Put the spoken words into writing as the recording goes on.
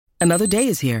Another day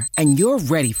is here, and you're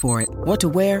ready for it. What to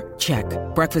wear? Check.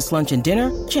 Breakfast, lunch, and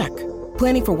dinner? Check.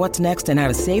 Planning for what's next and how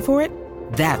to save for it?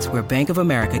 That's where Bank of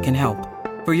America can help.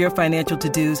 For your financial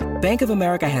to-dos, Bank of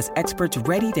America has experts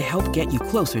ready to help get you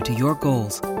closer to your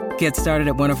goals. Get started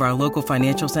at one of our local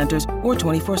financial centers or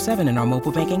 24/7 in our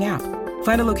mobile banking app.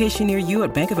 Find a location near you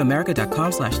at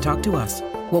bankofamerica.com/talktous.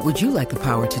 What would you like the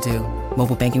power to do?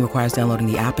 Mobile banking requires downloading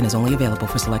the app and is only available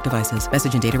for select devices.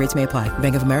 Message and data rates may apply.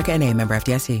 Bank of America N.A., member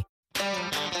FDIC.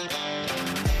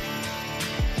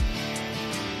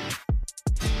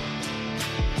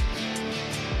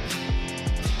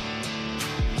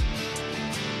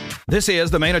 This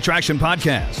is the Main Attraction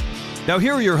Podcast. Now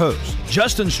here are your hosts,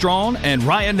 Justin Strawn and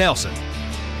Ryan Nelson.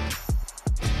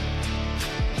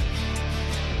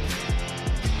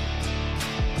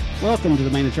 Welcome to the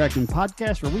Main Attraction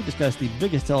Podcast, where we discuss the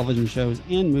biggest television shows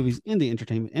and movies in the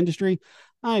entertainment industry.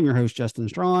 I am your host, Justin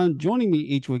Strawn. Joining me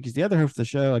each week is the other host of the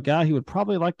show, a guy who would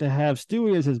probably like to have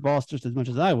Stewie as his boss just as much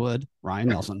as I would, Ryan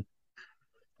Nelson.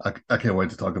 I can't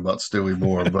wait to talk about Stewie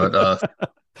more, but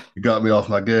you got me off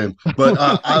my game. But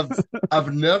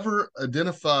I've never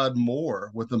identified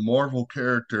more with a Marvel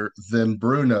character than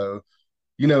Bruno.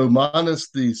 You know, minus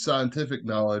the scientific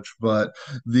knowledge, but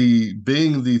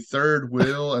being the third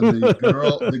wheel and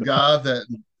the guy that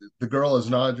the girl is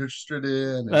not interested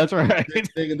in. That's right.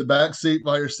 Being in the back seat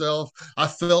by yourself, I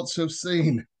felt so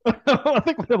seen. I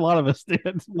think a lot of us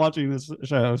did watching this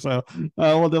show. So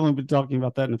we'll definitely be talking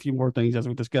about that and a few more things as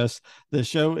we discuss the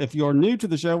show. If you're new to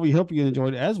the show, we hope you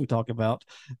enjoyed it as we talk about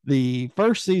the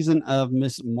first season of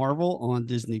Miss Marvel on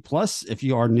Disney Plus. If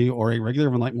you are new or a regular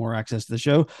and would like more access to the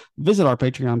show, visit our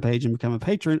Patreon page and become a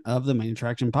patron of the Main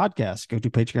Attraction Podcast. Go to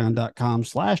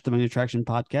patreon.com/the Main Attraction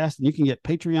Podcast, and you can get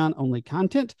Patreon only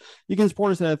content. You can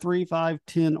support us at a $3, $5,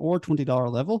 $10, or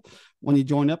 $20 level. When you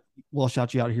join up, we'll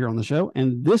shout you out here on the show.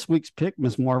 And this week's pick,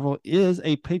 Miss Marvel, is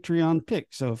a Patreon pick.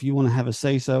 So if you want to have a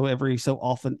say-so every so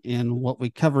often in what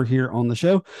we cover here on the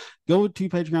show, go to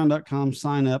patreon.com,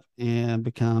 sign up, and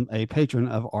become a patron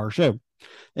of our show.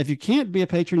 If you can't be a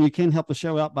patron, you can help the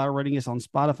show out by rating us on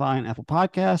Spotify and Apple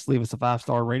Podcasts. Leave us a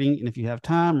 5-star rating. And if you have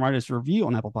time, write us a review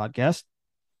on Apple Podcasts.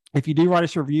 If you do write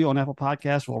us a review on Apple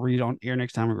Podcasts, we'll read it on air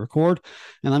next time we record.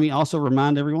 And let me also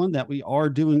remind everyone that we are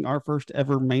doing our first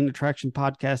ever Main Attraction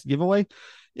Podcast giveaway.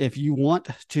 If you want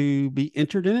to be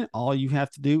entered in it, all you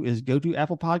have to do is go to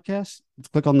Apple Podcasts,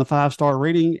 click on the 5-star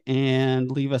rating,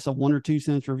 and leave us a 1 or 2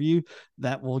 sentence review.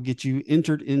 That will get you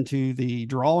entered into the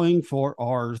drawing for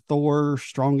our Thor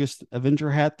Strongest Avenger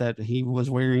hat that he was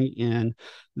wearing in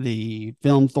the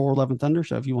film Thor: Love and Thunder.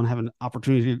 So if you want to have an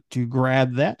opportunity to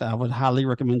grab that, I would highly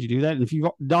recommend you do that. And if you've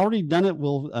already done it,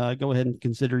 we'll go ahead and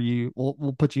consider you.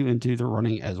 We'll put you into the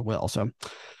running as well. So.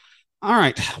 All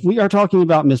right, we are talking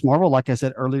about Miss Marvel. Like I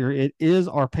said earlier, it is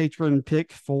our patron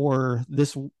pick for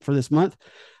this month.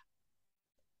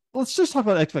 Let's just talk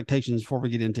about expectations before we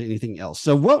get into anything else.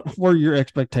 So what were your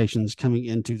expectations coming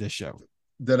into this show?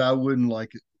 That I wouldn't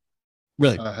like it.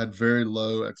 Really? I had very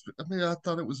low expectations. I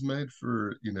thought it was made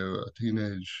for,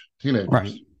 teenagers.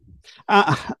 Right.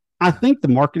 I think the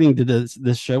marketing did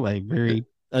this show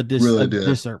a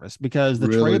disservice because the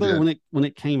trailer, when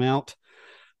it came out,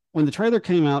 when the trailer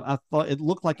came out, I thought it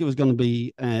looked like it was going to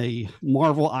be a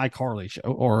Marvel iCarly show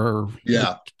or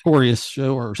Victorious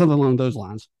show or something along those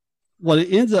lines. What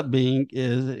it ends up being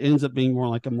more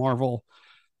like a Marvel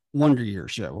Wonder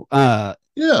Years show.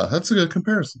 That's a good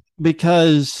comparison.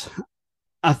 Because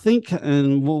I think,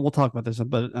 and we'll talk about this,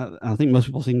 but I think most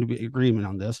people seem to be in agreement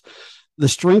on this. The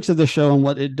strengths of the show and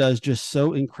what it does just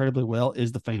so incredibly well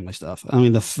is the family stuff. I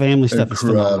mean, the family stuff is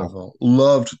phenomenal.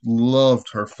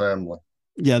 Loved her family.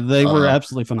 Yeah, they were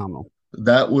absolutely phenomenal.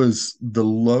 That was the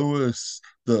lowest.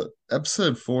 The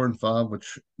episode 4 and 5,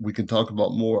 which we can talk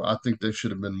about more, I think they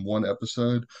should have been one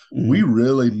episode. Mm-hmm. We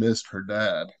really missed her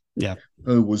dad. Yeah.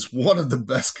 Who was one of the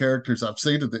best characters I've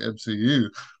seen in the MCU.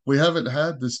 We haven't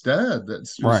had this dad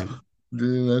that's just, right.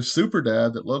 Super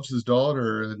dad that loves his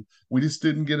daughter, and we just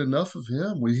didn't get enough of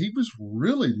him. He was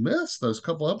really missed those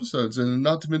couple episodes, and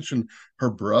not to mention her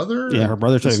brother. Yeah, her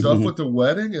brother too. Stuff with the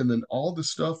wedding, and then all the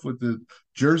stuff with the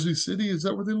Jersey City. Is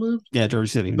that where they lived? Yeah,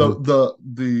 Jersey City.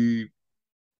 The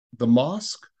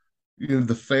mosque.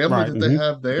 The family that they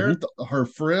have there. Her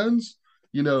friends.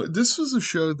 This was a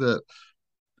show that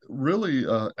really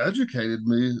educated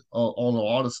me on a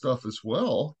lot of stuff as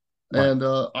well. Right. And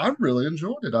I really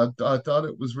enjoyed it. I thought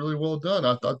it was really well done.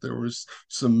 I thought there was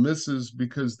some misses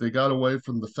because they got away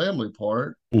from the family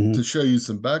part to show you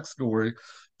some backstory.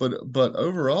 But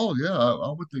overall, yeah,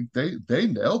 I would think they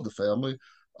nailed the family.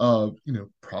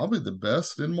 Probably the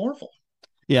best in Marvel.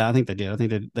 Yeah, I think they did. I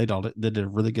think they did a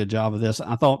really good job of this.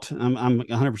 I thought I'm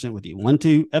 100% with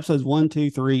you. Episodes 1, 2,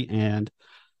 3, and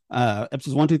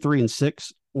episodes 1, 2, 3, and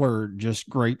 6 were just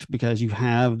great because you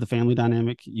have the family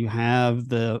dynamic, you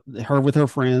have her with her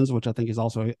friends, which I think is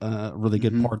also a really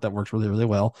good part that works really, really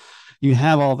well. You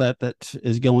have all that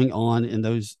is going on in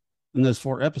those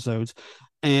 4 episodes.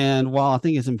 And while I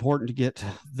think it's important to get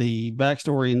the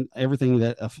backstory and everything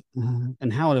that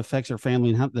and how it affects her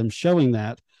family and how them showing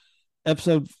that,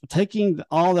 taking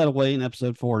all that away in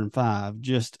episode 4 and 5,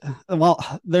 just, well,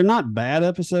 they're not bad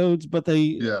episodes, but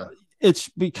it's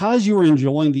because you were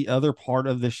enjoying the other part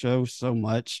of the show so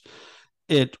much,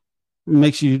 it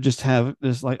makes you just have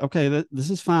this like, okay,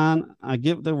 this is fine. I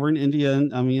get that we're in India,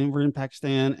 and I mean we're in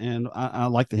Pakistan, and I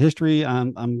like the history.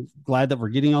 I'm glad that we're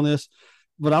getting on this,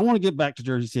 but I want to get back to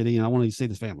Jersey City, and I want to see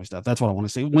this family stuff. That's what I want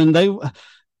to see.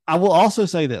 I will also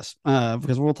say this,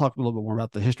 because we'll talk a little bit more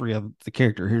about the history of the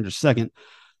character here in just a second.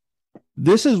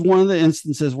 This is one of the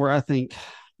instances where I think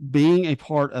being a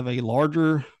part of the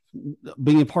larger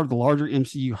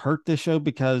MCU hurt this show,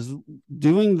 because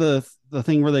doing the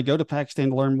thing where they go to Pakistan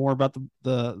to learn more about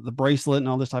the bracelet and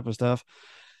all this type of stuff,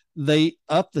 they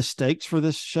up the stakes for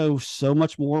this show so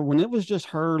much more. When it was just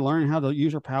her learning how to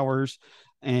use her powers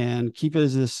and keep it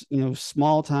as this,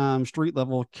 small time street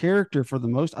level character for the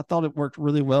most, I thought it worked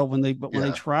really well. When they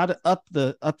try to up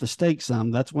the stakes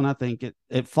some, that's when I think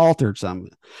it faltered some.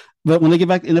 But when they get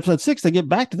back in episode 6, they get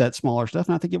back to that smaller stuff,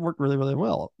 and I think it worked really, really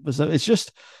well. So it's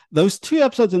just those 2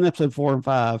 episodes in episode 4 and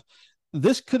 5.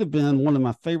 This could have been one of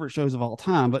my favorite shows of all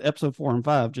time, but episode 4 and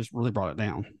 5 just really brought it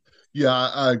down. Yeah,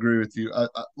 I agree with you. I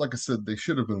like I said, they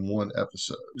should have been 1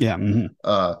 episode. Yeah.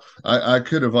 I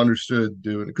could have understood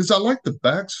doing it because I like the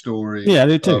backstory. Yeah, I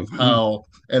do too. Of how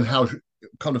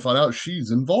come to find out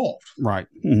she's involved, right?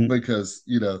 Because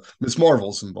Miss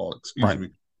Marvel's involved. Excuse me.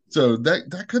 So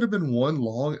that could have been 1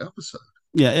 long episode.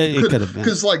 Yeah, it could have been,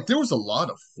 because there was a lot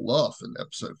of fluff in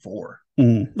episode 4.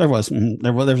 There was a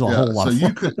whole lot.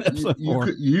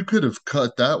 So you could have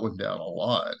cut that one down a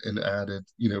lot and added,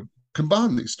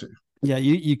 combine these 2. Yeah,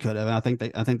 you could have. I think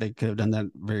they could have done that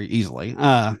very easily.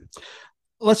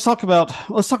 Let's talk about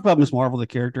Miss Marvel, the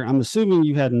character. I'm assuming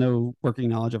you had no working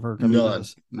knowledge of her. None.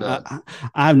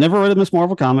 I've never read a Miss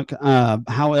Marvel comic.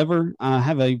 However, I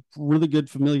have a really good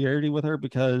familiarity with her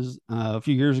because a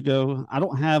few years ago, I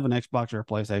don't have an Xbox or a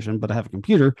PlayStation, but I have a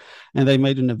computer, and they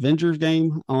made an Avengers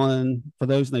game for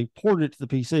those, and they ported it to the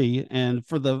PC. And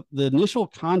for the initial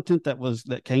content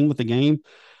that came with the game,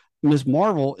 Miss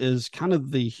Marvel is kind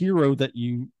of the hero that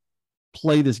you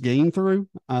play this game through.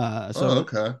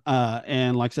 Okay.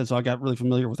 And like I said, so I got really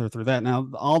familiar with her through that. Now,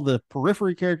 all the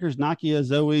periphery characters, Nakia,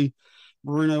 Zoe,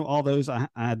 Bruno, all those, I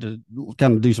had to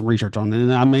kind of do some research on,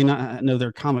 and I may not know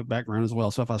their comic background as well.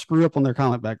 So if I screw up on their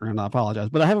comic background, I apologize.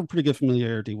 But I have a pretty good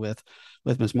familiarity with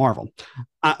Miss Marvel.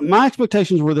 My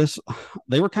expectations were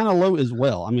they were kind of low as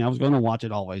well. I mean, I was going to watch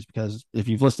it always because if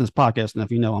you've listened to this podcast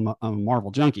enough, I'm a Marvel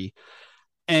junkie.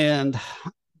 And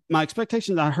my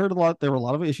expectations, I heard there were a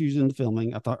lot of issues in the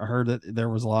filming. I heard that there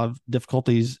was a lot of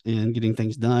difficulties in getting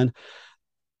things done.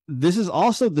 This is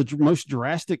also the most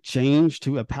drastic change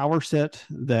to a power set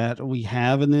that we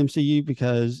have in the MCU,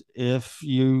 because if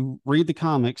you read the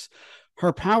comics,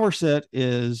 her power set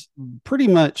is pretty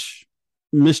much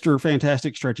Mr.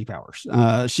 Fantastic stretchy powers.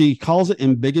 She calls it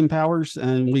embiggen powers,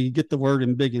 and we get the word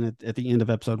embiggen at the end of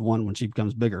episode 1 when she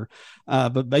becomes bigger.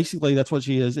 But basically that's what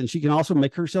she is. And she can also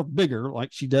make herself bigger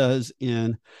like she does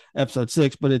in episode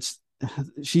 6, but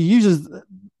she uses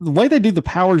the way they do the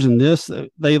powers in this.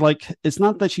 It's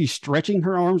not that she's stretching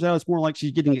her arms out. It's more like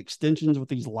she's getting extensions with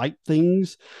these light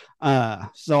things.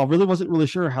 So I really wasn't really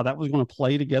sure how that was going to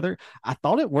play together. I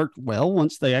thought it worked well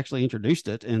once they actually introduced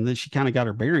it, and then she kind of got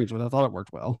her bearings with it. I thought it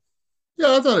worked well.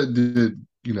 Yeah, I thought it did.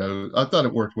 I thought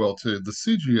it worked well too. The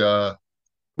CGI,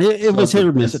 it was hit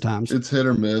or miss at times. It's hit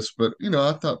or miss, but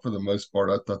I thought for the most part,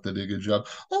 I thought they did a good job.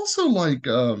 Also,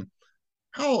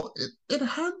 how it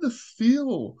had the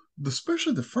feel,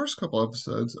 especially the first couple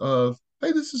episodes, of,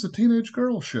 hey, this is a teenage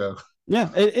girl show. Yeah,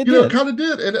 it did. Kind of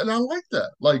did, and I like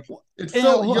that. Like it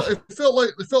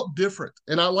felt different,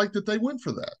 and I like that they went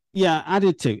for that. Yeah, I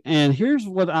did too. And here's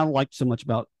what I liked so much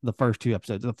about the first 2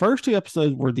 episodes. The first 2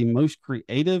 episodes were the most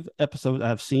creative episodes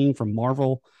I've seen from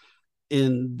Marvel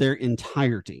in their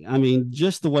entirety. I mean,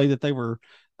 just the way that they were.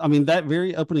 I mean, that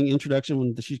very opening introduction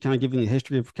when she's kind of giving the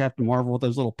history of Captain Marvel with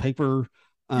those little paper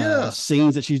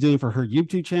scenes that she's doing for her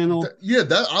YouTube channel.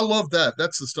 I love that.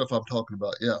 That's the stuff I'm talking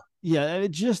about. Yeah,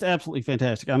 it's just absolutely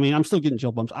fantastic. I mean, I'm still getting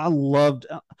chill bumps. I loved.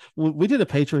 We did a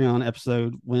Patreon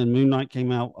episode when Moon Knight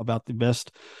came out about the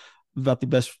best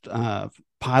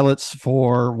pilots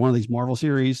for one of these Marvel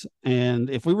series, and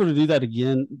if we were to do that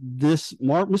again, this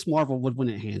Miss Marvel would win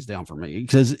it hands down for me,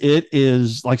 because it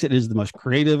is, like I said, it is the most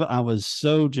creative. I was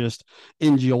so just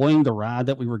enjoying the ride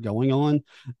that we were going on,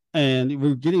 and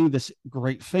we're getting this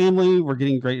great family, we're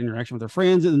getting great interaction with our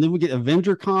friends, and then we get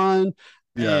Avenger Con.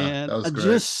 Yeah, that was great.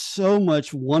 Just so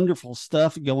much wonderful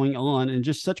stuff going on, and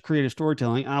just such creative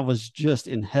storytelling. I was just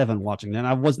in heaven watching that.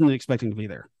 I wasn't expecting to be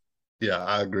there. Yeah,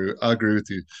 I agree. I agree with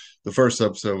you. The first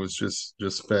episode was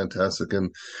just fantastic,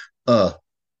 and I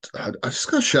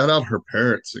just got to shout out her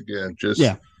parents again.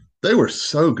 They were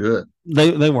so good.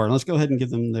 They were. Let's go ahead and give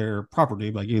them their proper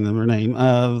due by giving them their name.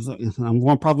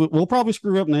 We'll probably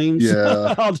screw up names.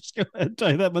 Yeah, I'll just go ahead and tell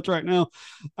you that much right now.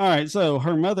 All right. So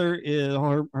her mother is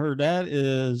her dad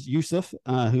is Yusuf,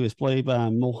 who is played by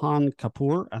Mohan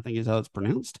Kapoor, I think is how it's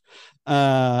pronounced.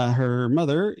 Her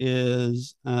mother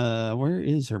is where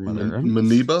is her mother?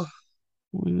 Maniba.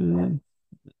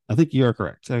 I think you are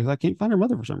correct. I can't find her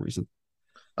mother for some reason.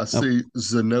 I see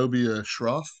Zenobia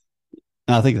Shroff.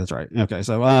 I think that's right. Okay,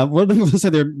 so we're not going to say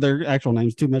their actual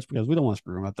names too much, because we don't want to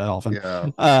screw them up that often.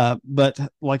 Yeah. But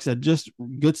like I said, just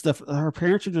good stuff. Her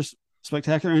parents are just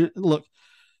spectacular. And look,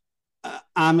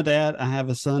 I'm a dad. I have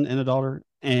a son and a daughter,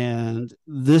 and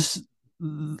this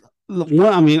was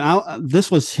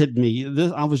hitting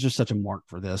me. I was just such a mark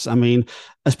for this. I mean,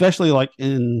 especially like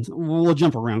we'll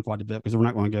jump around quite a bit because we're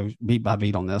not going to go beat by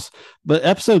beat on this. But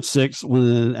episode 6,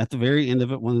 when at the very end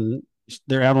of it, when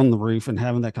they're out on the roof and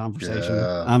having that conversation.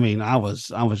 Yeah. I mean, I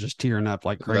was just tearing up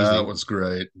like crazy. That was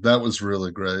great. That was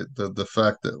really great. The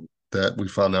fact that we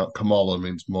found out Kamala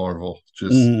means Marvel.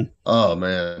 Just oh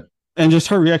man. And just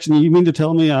her reaction. You mean to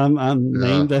tell me I'm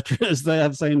named after they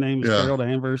have the same name as Carol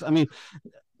Danvers? I mean,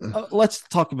 let's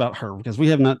talk about her, because we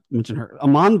have not mentioned her.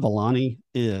 Aman Vellani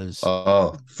is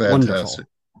fantastic. Wonderful.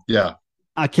 Yeah.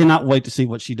 I cannot wait to see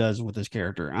what she does with this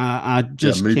character. I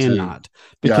just cannot. Too.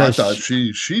 Because I thought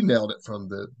she nailed it from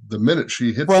the minute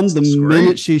she hits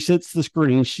minute she hits the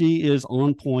screen. She is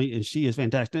on point, and she is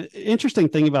fantastic. Interesting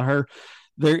thing about her,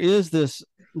 there is this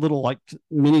little like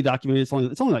mini documentary. It's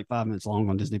only like 5 minutes long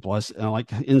on Disney Plus,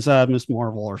 like Inside Miss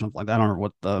Marvel or something like that. I don't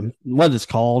know what it's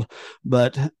called,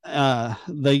 but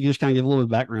they just kind of give a little bit of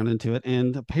background into it.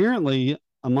 And apparently,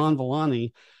 Aman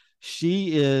Vellani,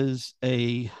 she is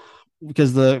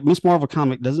because the Miss Marvel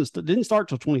comic didn't start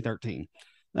till 2013.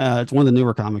 It's one of the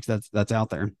newer comics that's out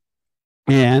there,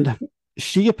 and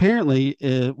she apparently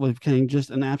became just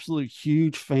an absolute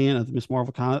huge fan of the Miss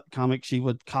Marvel comic. She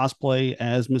would cosplay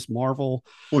as Miss Marvel.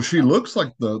 Well, she looks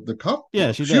like the comic.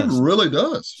 Yeah, she does. She really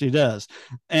does. She does,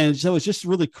 and so it's just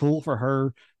really cool for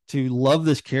her to love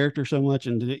this character so much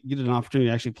and to get an opportunity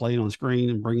to actually play it on screen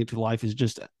and bring it to life I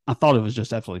thought it was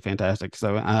just absolutely fantastic.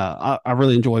 So I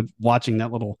really enjoyed watching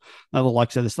that little, like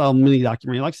I said, this little mini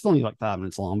documentary. Like, it's only like 5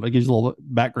 minutes long, but it gives you a little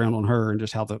background on her and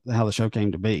just how the show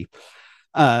came to be.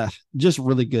 Just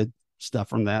really good stuff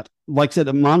from that. Like I said,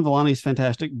 Aman Vellani is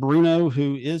fantastic. Bruno,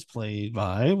 who is played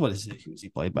by, who's he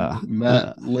played by?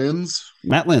 Matt Lintz.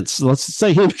 Matt Lintz. Let's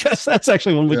say him, because that's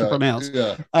actually one we can pronounce.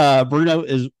 Yeah. Bruno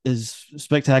is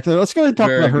spectacular. Let's go ahead and talk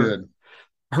about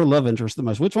her love interest the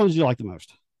most. Which one did you like the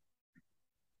most?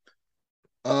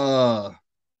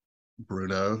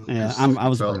 Bruno. Yeah, I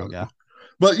was a Bruno guy.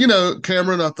 But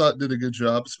Cameron, I thought, did a good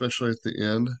job, especially at the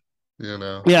end.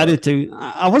 Yeah, I did too.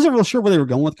 I wasn't real sure where they were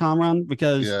going with Kamran,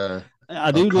 because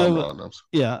I do know.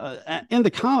 Yeah, in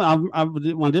the comic,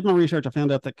 when I did my research, I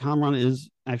found out that Kamran is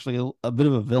actually a bit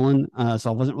of a villain. So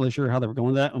I wasn't really sure how they were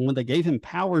going with that. And when they gave him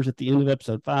powers at the end of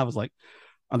episode 5, I was like,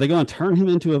 are they going to turn him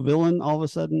into a villain all of a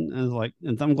sudden?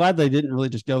 And I'm glad they didn't really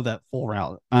just go that full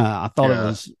route. I thought it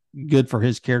was good for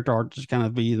his character arc to just kind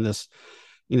of be in this.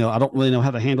 I don't really know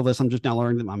how to handle this. I'm just now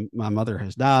learning that my mother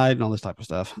has died and all this type of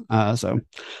stuff. So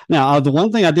now the one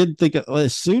thing I did think of,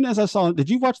 as soon as I saw, did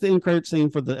you watch the end credit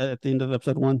scene at the end of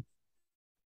episode 1?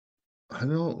 I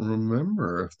don't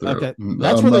remember. Okay,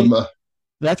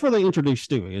 that's where they introduced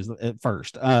Stewie is at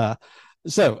first. I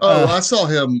saw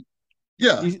him.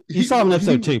 Yeah, you saw him in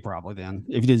episode 2 probably. Then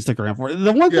if you didn't stick around for it,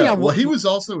 the one thing he was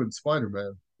also in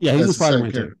Spider-Man. Yeah, he's in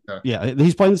Spider-Man too. Yeah,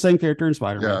 he's playing the same character in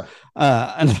Spider-Man.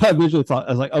 Yeah. And I originally thought,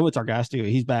 I was like, oh, it's our guy Stewie.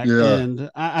 He's back. Yeah.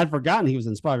 And I'd forgotten he was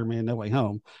in Spider-Man No Way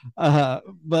Home.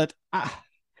 But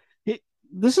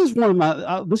this is one of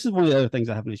the other things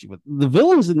I have an issue with. The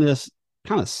villains in this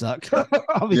kind of suck.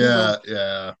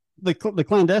 Yeah. The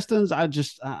clandestines,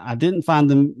 I didn't find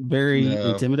them very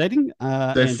intimidating.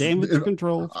 And damage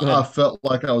control. I felt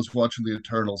like I was watching the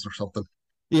Eternals or something.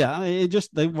 Yeah,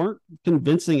 they weren't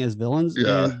convincing as villains.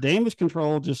 Yeah. And damage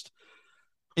control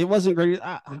It wasn't great.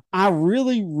 I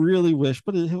really, really wish,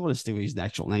 but what is Stewie's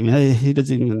actual name? He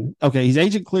doesn't even. Okay, he's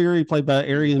Agent Cleary, played by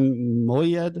Arian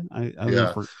Moayed.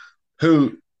 Yeah,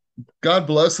 who, God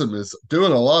bless him, is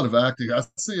doing a lot of acting. I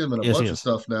see him in a bunch of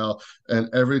stuff now, and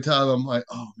every time I'm like,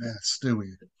 oh man,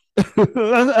 Stewie.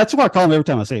 That's what I call him every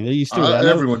time I see him. He's Stewie.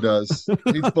 Everyone does.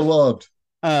 He's beloved.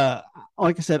 Like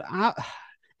I said,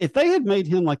 if they had made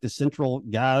him like the central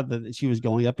guy that she was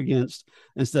going up against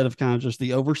instead of kind of just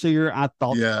the overseer, I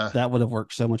thought that would have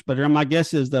worked so much better. And my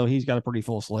guess is, though, he's got a pretty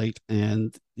full slate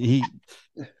and he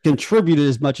contributed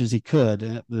as much as he could.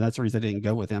 And that's the reason they didn't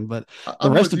go with him. But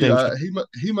the rest of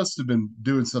he must have been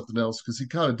doing something else because he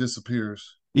kind of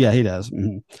disappears. Yeah, he does.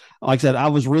 Mm-hmm. Like I said, I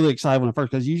was really excited when I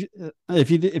first, because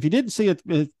if you didn't see it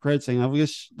with credit scene, I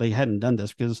wish they hadn't done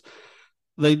this because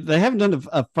they haven't done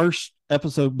a first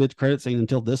episode mid credit scene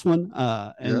until this one,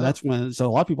 and that's when. So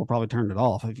a lot of people probably turned it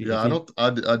off. I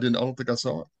don't think I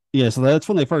saw it. Yeah, so that's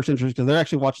when they first introduced, because they're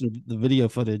actually watching the video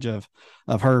footage of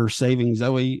her saving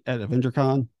Zoe at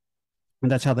AvengerCon,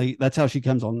 and that's how she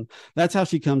comes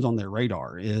on their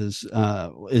radar is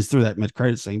through that mid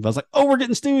credit scene. But I was like, oh, we're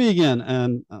getting Stewie again,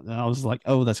 and I was like,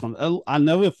 oh, that's going. Oh, I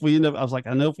know if we end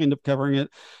up covering it,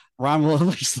 Ryan will at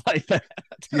least like that.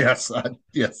 Yes.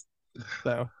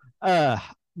 So,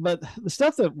 but the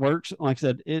stuff that works, like I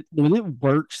said, when it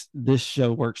works, this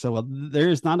show works so well. There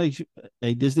is not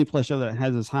a Disney Plus show that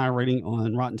has as high a rating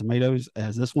on Rotten Tomatoes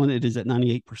as this one. It is at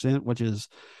 98%, which is,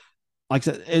 like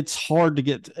I said, it's hard to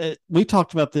get. We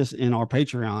talked about this in our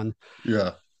Patreon.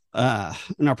 Yeah.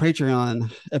 In our Patreon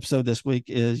episode this week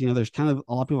is, there's kind of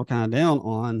a lot of people are kind of down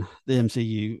on the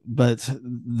MCU, but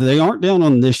they aren't down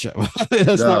on this show.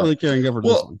 It's not really carrying over to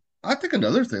this one. I think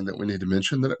another thing that we need to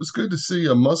mention, that it was good to see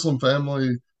a Muslim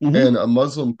family and a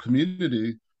Muslim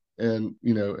community and,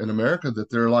 in America,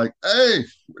 that they're like, hey,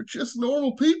 we're just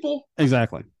normal people.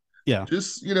 Exactly. Yeah.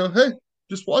 Just, hey,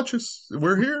 just watch us.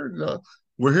 We're here.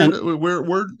 We're here.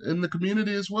 We're in the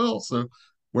community as well. So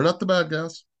we're not the bad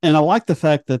guys. And I like the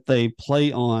fact that they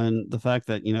play on the fact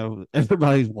that,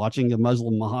 everybody's watching a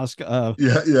Muslim mosque.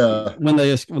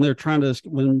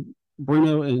 When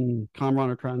Bruno and Kamran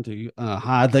are trying to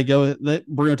hide,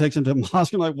 Bruno takes him to a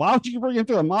mosque, and like, why would you bring him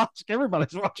to a mosque?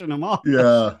 Everybody's watching a mosque.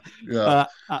 Yeah.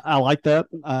 I like that.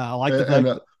 I like the fact.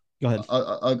 Go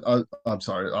ahead. I'm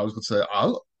sorry. I was going to say,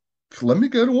 let me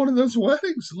go to one of those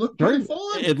weddings. It looked pretty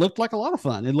fun. It looked like a lot of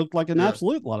fun. It looked like an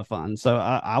absolute lot of fun. So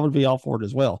I would be all for it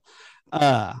as well.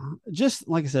 Just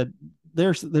like I said,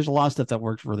 there's a lot of stuff that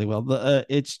works really well.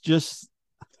 It's just,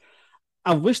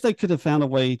 I wish they could have found a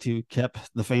way to keep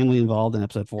the family involved in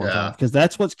episode 4 and 5, because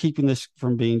that's what's keeping this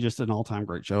from being just an all-time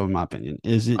great show, in my opinion.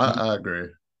 I agree.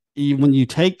 When you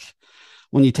take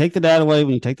the dad away,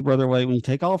 when you take the brother away, when you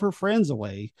take all of her friends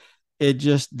away, it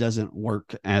just doesn't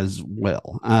work as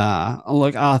well.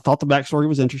 Look, I thought the backstory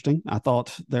was interesting. I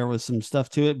thought there was some stuff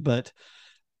to it, but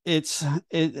it's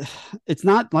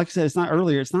not, like I said, it's not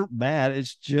earlier. It's not bad.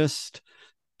 It's just,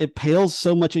 it pales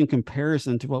so much in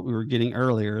comparison to what we were getting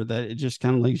earlier that it just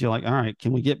kind of leaves you like, all right,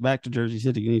 can we get back to Jersey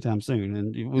City anytime soon?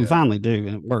 And we finally do,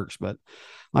 and it works. But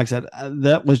like I said,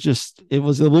 it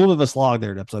was a little bit of a slog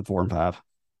there at episode 4 and 5.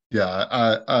 Yeah,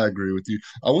 I agree with you.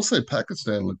 I will say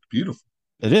Pakistan looked beautiful.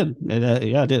 It did.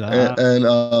 It did.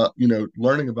 And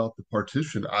learning about the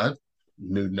partition, I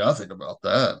knew nothing about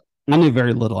that. I knew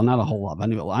very little, not a whole lot. I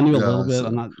knew a little bit.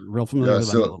 I'm not real familiar with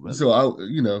it. A little bit. So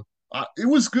it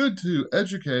was good to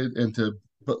educate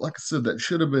but like I said, that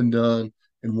should have been done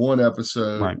in one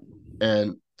episode, right?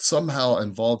 And somehow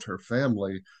involved her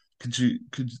family.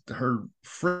 Could her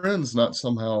friends not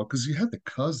somehow, because you had the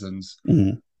cousins,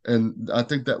 and I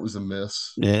think that was a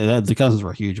miss. Yeah, the cousins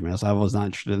were a huge mess. I was not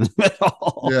interested in them at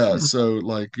all. Yeah, so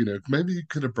maybe you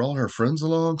could have brought her friends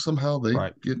along somehow.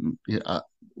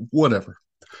 Whatever.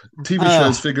 TV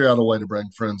shows figure out a way to bring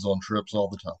friends on trips all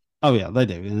the time. Oh yeah, they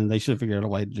do, and they should figure out a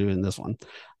way to do it in this one.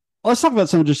 Let's talk about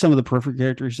some of the peripheral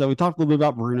characters. So we talked a little bit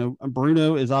about Bruno.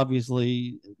 Bruno is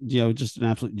obviously, just an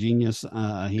absolute genius.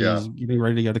 He's getting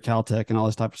ready to go to Caltech and all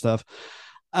this type of stuff.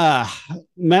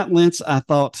 Matt Lintz, I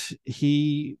thought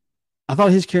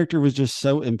his character was just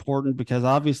so important, because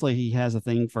obviously he has a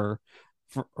thing for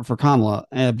Kamala,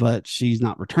 but she's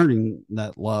not returning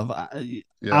that love. I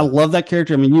love that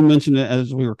character. I mean, you mentioned it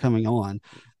as we were coming on.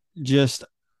 Just,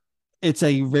 it's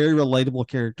a very relatable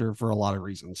character for a lot of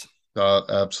reasons.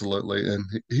 Absolutely. And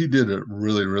he did a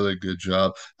really, really good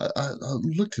job. I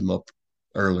looked him up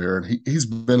earlier, and he's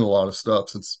been in a lot of stuff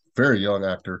since very young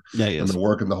actor. Yeah, he is. I've been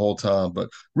working the whole time, but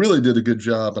really did a good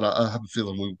job. And I have a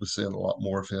feeling we will be seeing a lot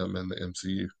more of him in the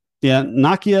MCU. Yeah,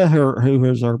 Nakia, who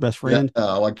is our best friend. Yeah,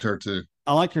 I liked her too.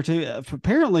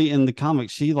 Apparently, in the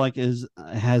comics, she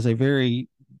has a very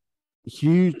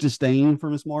huge disdain for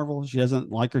Miss Marvel. She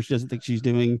doesn't like her. She doesn't think she's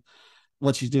doing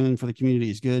what she's doing for the community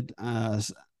is good.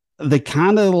 They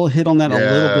kind of hit on that a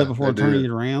little bit Yeah, they before turning do.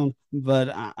 it around, but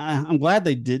I'm glad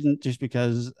they didn't, just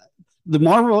because the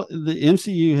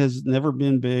MCU has never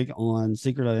been big on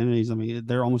secret identities. I mean,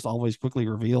 they're almost always quickly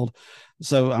revealed.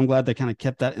 So I'm glad they kind of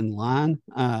kept that in line.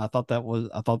 I thought it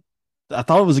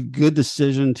was a good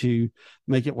decision to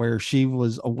make it where she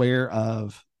was aware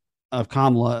of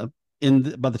Kamala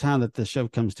by the time that the show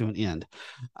comes to an end.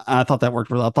 I thought that worked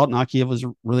really. I thought Nakia was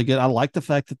really good. I like the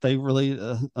fact that they really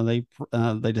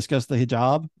they discussed the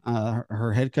hijab,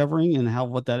 her head covering,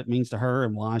 and what that means to her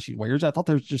and why she wears it. I thought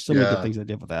there's just so many good Yeah. things they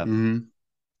did with that. Mm-hmm.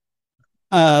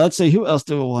 Let's see, who else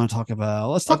do we want to talk about?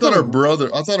 Let's I talk thought about her her.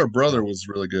 brother. I thought her brother was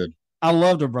really good. I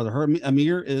loved her brother. Her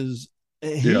Amir is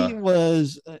he Yeah,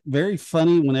 was very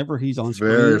funny whenever he's on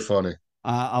very screen. funny.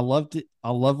 I loved it.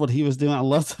 I love what he was doing. I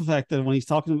love the fact that when he's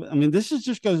talking, I mean, this is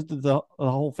just goes to the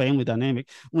whole family dynamic.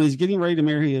 When he's getting ready to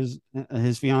marry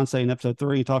his fiance in episode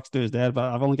 3, he talks to his dad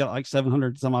about, I've only got like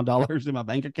 $700 some odd dollars in my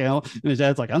bank account, and his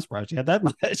dad's like, I'm surprised you had that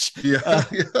much. Yeah,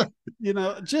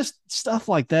 yeah, Just stuff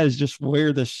like that is just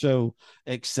where the show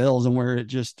excels and where it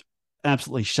just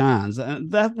absolutely shines. And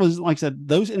that was, like I said,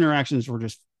 those interactions were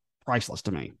just priceless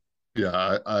to me.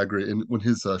 yeah. I agree. And when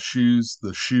his shoes,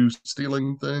 the shoe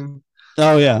stealing thing.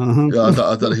 Oh yeah, Yeah,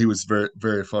 I thought he was very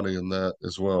very funny in that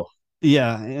as well.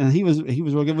 yeah, and he was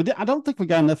real good. I don't think we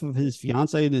got enough of his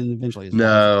fiance and eventually his wife.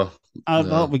 No, I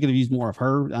thought no. we could have used more of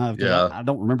her because Yeah, I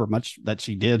don't remember much that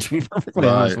she did. To be perfectly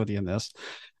honest right. with you in this,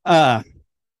 uh,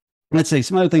 let's see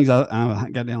some other things I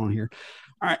got down on here.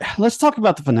 All right, let's talk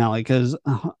about the finale because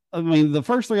I mean the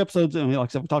first 3 episodes. I mean, like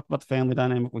I said, we talked about the family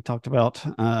dynamic. We talked about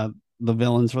the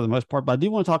villains for the most part, but I do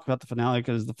want to talk about the finale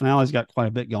because the finale's got quite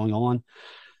a bit going on.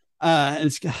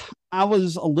 It's I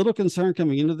was a little concerned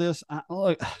coming into this.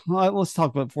 Let's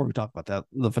talk about before we talk about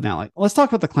the finale. Let's talk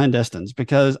about the clandestines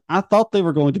because I thought they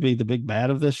were going to be the big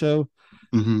bad of this show,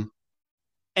 Hmm.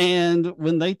 and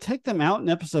when they take them out in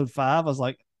episode 5, I was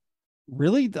like,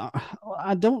 really?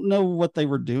 I don't know what they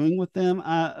were doing with them.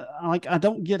 I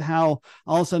don't get how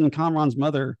all of a sudden Kamran's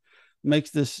mother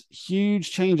makes this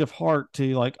huge change of heart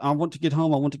to like, I want to get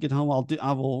home. I want to get home.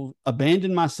 I will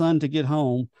abandon my son to get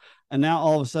home. And now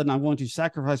all of a sudden I'm going to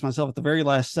sacrifice myself at the very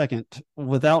last second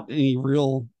without any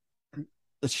real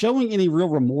showing any real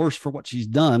remorse for what she's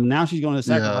done. Now she's going to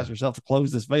sacrifice Yeah, herself to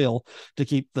close this veil to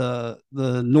keep the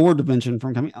Nord dimension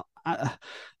from coming.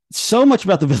 So much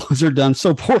about the villains are done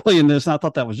so poorly in this. And I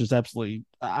thought that was just absolutely.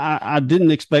 I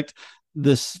didn't expect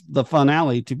the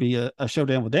finale to be a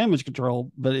showdown with damage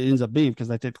control, but it ends up being because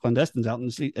they take the clandestines out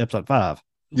in episode 5.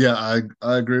 yeah.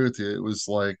 I agree with you. It was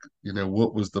like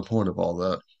what was the point of all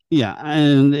that? Yeah,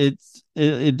 and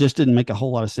it just didn't make a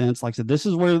whole lot of sense. Like I said, this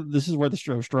is where the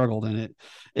show struggled, and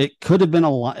it could have been a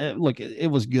lot. Look,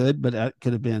 it was good, but it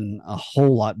could have been a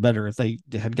whole lot better if they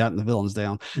had gotten the villains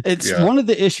down. It's Yeah, one of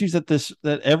the issues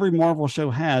that every Marvel show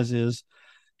has is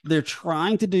they're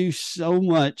trying to do so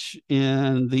much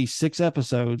in these 6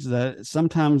 episodes that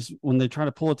sometimes when they try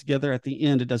to pull it together at the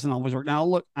end, it doesn't always work. Now,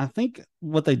 look, I think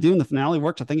what they do in the finale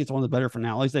works. I think it's one of the better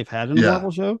finales they've had in a yeah.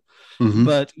 Marvel show, Hmm.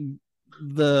 but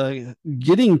the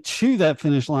getting to that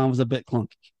finish line was a bit clunky.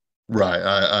 Right.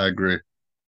 I agree.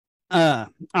 All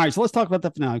right, so let's talk about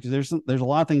the finale because there's a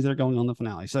lot of things that are going on in the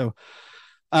finale. So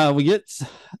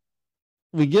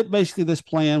we get basically this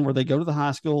plan where they go to the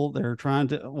high school. They're trying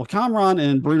to Kamran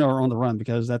and Bruno are on the run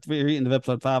because at the very end of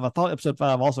episode 5, I thought episode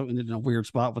 5 also ended in a weird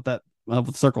spot with that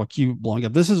with Circle of Q blowing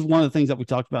up. This is one of the things that we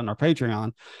talked about in our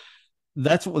Patreon.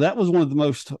 That was one of the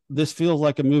most. This feels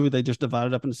like a movie they just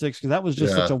divided up into 6 because that was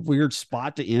just such Yeah, a weird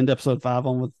spot to end episode 5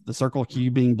 on with the Circle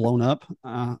Q being blown up.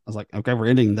 I was like, okay, we're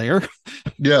ending there.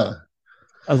 yeah,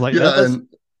 I was like, yeah, that's and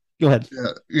go ahead.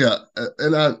 yeah,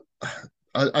 and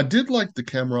I did like the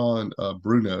Cameron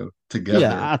Bruno Yeah, together.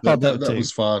 I That thought that that that too.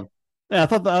 was fun. Yeah,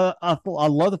 I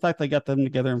love the fact they got them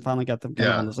together and finally got them kind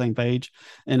of on Yeah, the same page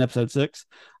in episode 6.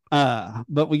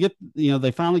 But we get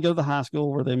they finally go to the high school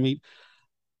where they meet.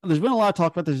 There's been a lot of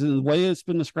talk about this, and the way it's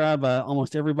been described by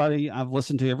almost everybody I've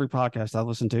listened to, every podcast I've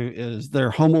listened to, is they're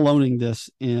home aloneing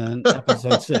this in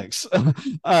episode 6.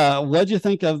 What'd you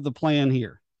think of the plan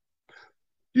here?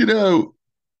 you know,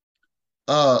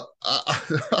 I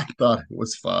thought it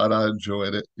was fun. I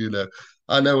enjoyed it.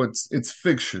 I know it's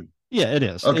fiction. Yeah, it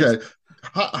is. It's Okay,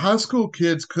 high school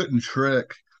kids couldn't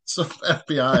trick some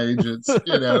FBI agents,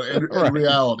 in right.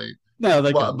 reality No,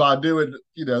 they by, couldn't. by doing,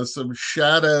 some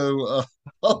shadow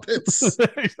puppets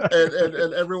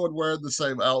and everyone wearing the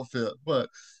same outfit. But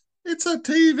It's a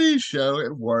TV show.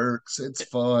 It works. It's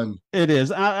fun. It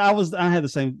is. I had the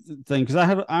same thing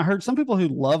because I heard some people who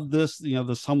love this,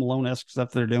 this Home Alone-esque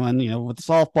stuff they're doing, with the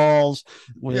softballs,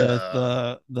 with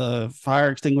Yeah. the fire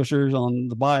extinguishers on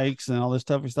the bikes and all this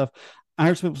type of stuff. I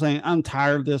heard some people saying, I'm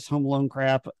tired of this Home Alone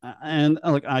crap. And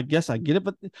like, I guess I get it,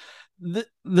 but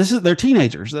this is, they're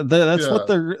teenagers. That's what Yeah.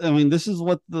 they're, I mean, this is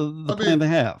what the I plan mean, they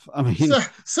have. I mean,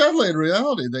 sadly, in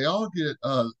reality, they all get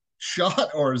shot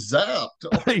or zapped.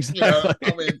 Or, I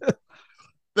exactly.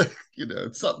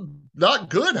 mean, something not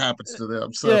good happens to them.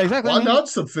 Yeah, So exactly. I why mean, not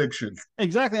some fiction?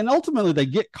 exactly. And ultimately they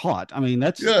get caught. I mean,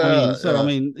 Yeah, I yeah.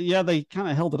 mean, yeah, they kind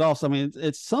of held it off. So, I mean,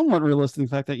 it's somewhat realistic in the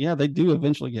fact that, yeah, they do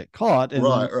eventually get caught. And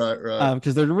then, Right, right, right.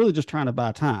 because they're really just trying to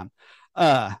buy time.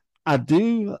 Uh, I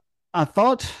do, I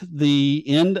thought the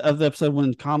end of the episode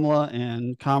when Kamala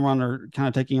and Kamran are kind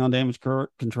of taking on damage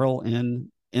control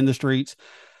in the streets,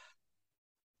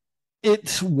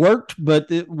 it worked, but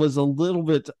it was a little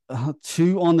bit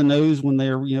too on the nose when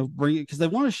they're bringing, because they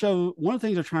want to show, one of the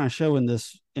things they're trying to show in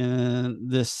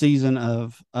this season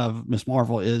of Miss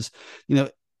Marvel is, you know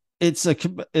it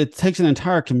takes an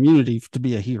entire community to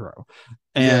be a hero,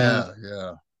 and Yeah,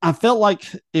 yeah. I felt like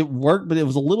it worked, but it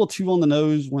was a little too on the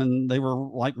nose when they were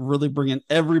like really bringing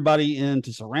everybody in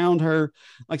to surround her.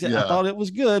 Like I said, I Yeah. thought it was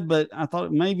good, but I thought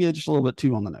it maybe just a little bit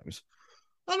too on the nose.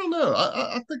 I don't know.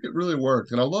 I think it really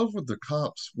worked, and I love what the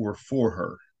cops were for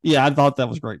her. Yeah, I thought that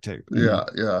was great too. Yeah,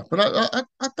 yeah. But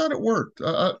I thought it worked.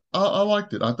 I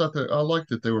liked it. I liked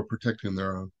that they were protecting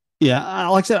their own. Yeah,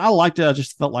 like I said, I liked it. I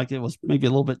just felt like it was maybe a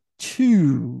little bit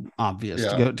too obvious to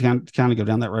Yeah, go to kind of go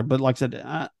down that road. But like I said,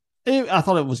 I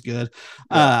thought it was good.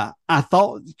 yeah, I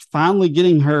thought finally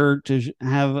getting her to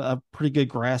have a pretty good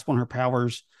grasp on her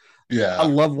powers. I yeah,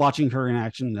 love watching her in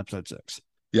action in episode 6.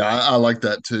 yeah. I like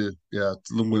that too. Yeah,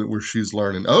 where she's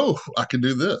learning. Oh, I can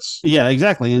do this. Yeah,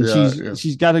 exactly. And Yeah, yeah,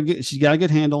 she's got a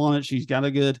good handle on it. She's got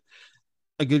a good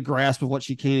grasp of what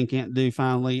she can and can't do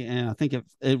finally. And I think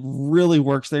it really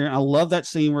works there. And I love that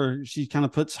scene where she kind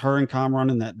of puts her and Kamran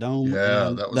in that dome, yeah.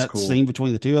 and That was that cool. scene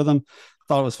between the two of them.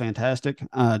 Thought it was fantastic.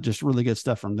 Just really good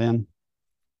stuff from them.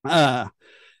 Uh,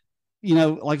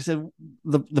 like I said,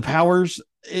 the powers,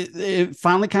 it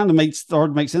finally kind of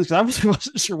started to make sense because I really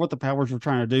wasn't sure what the powers were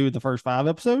trying to do in the first 5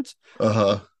 episodes.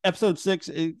 Uh-huh. Episode 6,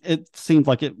 it seemed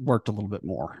like it worked a little bit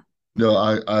more. No,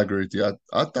 I agree with you.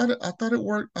 I thought it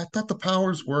worked. I thought the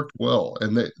powers worked well,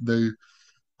 and they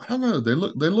I don't know, they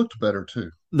looked better too.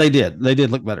 They did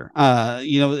look better.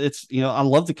 It's I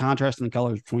love the contrast in the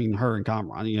colors between her and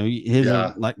Kamran. His are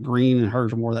Yeah. like green and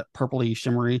hers are more that purpley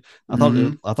shimmery.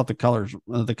 Hmm. I thought the colors,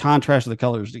 the contrast of the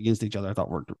colors against each other, I thought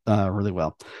worked really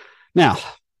well. Now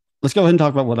let's go ahead and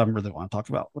talk about what I really want to talk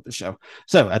about with the show.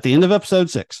 So at the end of episode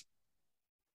 6,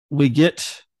 we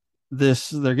get this.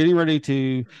 They're getting ready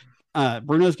to.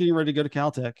 Bruno's getting ready to go to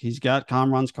Caltech. He's got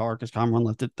Kamran's car because Kamran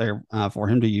left it there for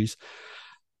him to use,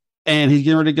 and he's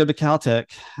getting ready to go to Caltech.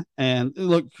 And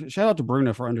look, shout out to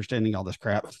Bruno for understanding all this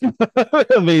crap.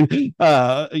 I mean,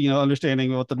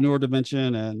 understanding what the newer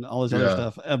dimension and all this other Yeah.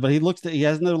 stuff. But he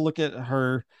has no look at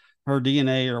her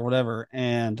DNA or whatever,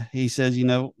 and he says,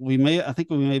 I think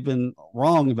we may have been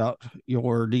wrong about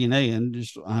your DNA and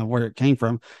just where it came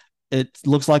from. It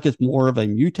looks like it's more of a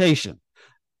mutation,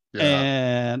 Yeah.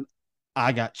 and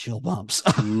I got chill bumps.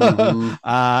 Hmm.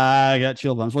 I got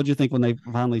chill bumps. What do you think when they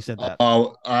finally said that?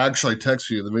 I actually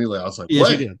texted you immediately. I was like, Yes,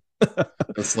 you wait, did.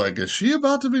 it's like, is she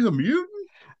about to be a mutant?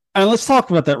 And let's talk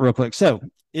about that real quick. So,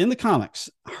 in the comics,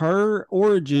 her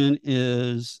origin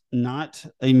is not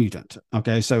a mutant.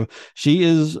 Okay, so she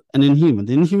is an Inhuman.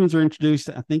 The Inhumans were introduced,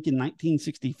 I think, in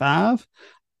 1965,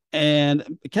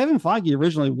 and Kevin Feige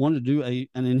originally wanted to do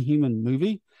an Inhuman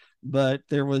movie, but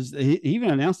he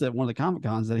even announced at one of the Comic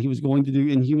Cons that he was going to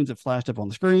do Inhumans that flashed up on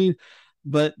the screen.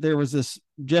 But there was this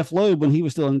Jeff Loeb when he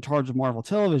was still in charge of Marvel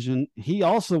Television. He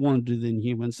also wanted to do the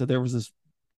Inhumans, so there was this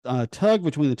tug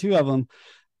between the two of them.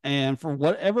 And for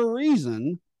whatever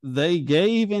reason, they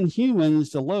gave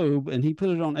Inhumans to Loeb, and he put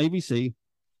it on ABC,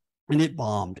 and it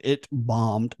bombed. It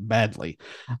bombed badly.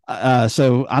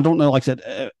 So I don't know. Like I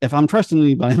said, if I'm trusting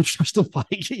anybody, I'm trusting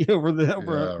Feige over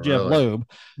Yeah, Jeff really. Loeb.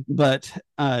 But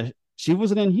she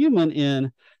was an Inhuman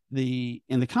in the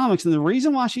comics, and the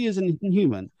reason why she is an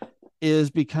Inhuman is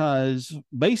because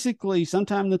basically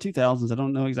sometime in the 2000s, I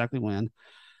don't know exactly when,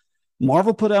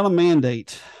 Marvel put out a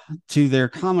mandate to their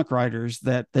comic writers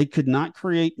that they could not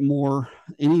create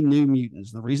any new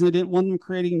mutants. The reason they didn't want them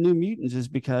creating new mutants is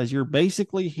because you're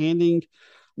basically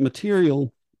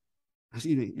material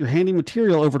you're handing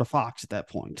material over to Fox at that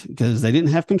point because they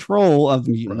didn't have control of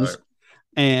the Right. mutants.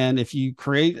 And if you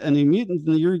create a new mutant,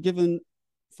 then you're giving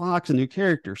Fox a new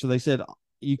character. So they said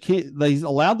you can't. They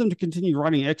allowed them to continue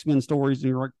writing X-Men stories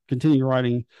and continue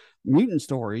writing mutant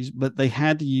stories, but they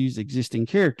had to use existing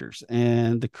characters.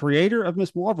 And the creator of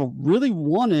Miss Marvel really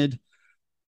wanted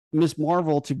Miss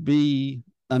Marvel to be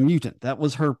a mutant. That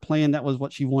was her plan. That was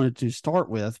what she wanted to start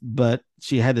with, but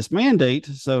she had this mandate.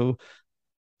 So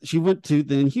she went to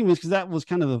the Inhumans because that was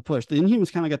kind of a push. The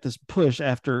Inhumans kind of got this push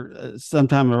after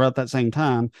sometime about that same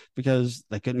time because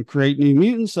they couldn't create new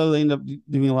mutants. So they ended up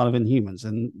doing a lot of Inhumans,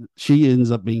 and she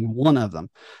ends up being one of them.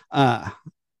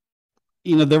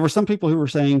 There were some people who were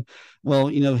saying, well,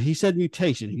 he said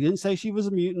mutation. He didn't say she was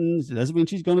a mutant. It doesn't mean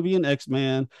she's going to be an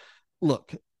X-Man.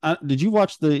 Look, did you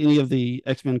watch any of the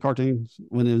X-Men cartoons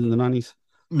when it was in the 90s?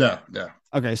 No.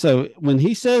 Okay, so when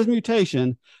he says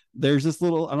mutation, there's this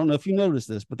little, I don't know if you noticed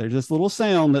this, but there's this little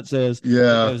sound that says,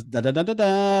 goes, da da da da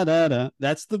da da da.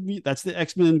 That's the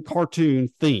X-Men cartoon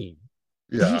theme.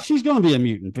 Yeah. She's going to be a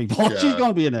mutant, people. Yeah. She's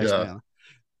going to be an X-Men.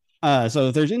 Yeah. So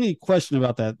if there's any question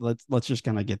about that, let's just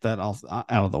kind of get that out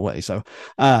of the way. So,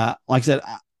 like I said,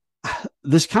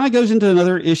 this kind of goes into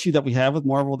another issue that we have with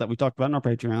Marvel that we talked about in our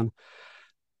Patreon.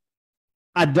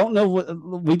 I don't know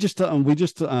what we just saw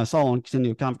on San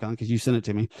Diego Comic-Con because you sent it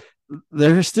to me.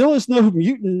 There still is no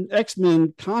mutant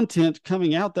X-Men content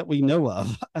coming out that we know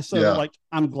of. So,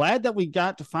 I'm glad that we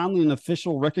got to finally an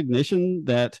official recognition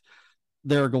that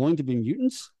there are going to be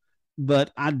mutants,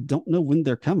 but I don't know when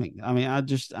they're coming. I mean,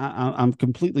 I'm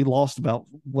completely lost about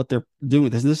what they're doing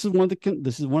with this. This is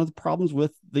one of the problems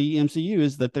with the MCU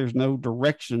is that there's no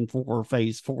direction for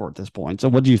Phase 4 at this point. So,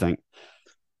 what do you think?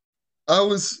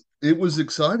 It was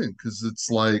exciting because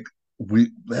it's like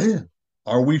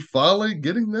are we finally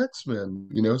getting the X-Men?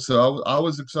 So I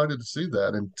was excited to see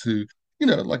that and to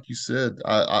like you said,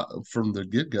 I from the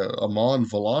get-go, Iman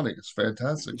Vellani is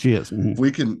fantastic. She is. Mm-hmm.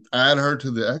 We can add her to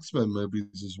the X-Men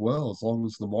movies as well, as long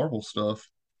as the Marvel stuff,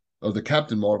 or the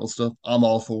Captain Marvel stuff, I'm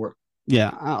all for it. Yeah,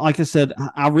 like I said,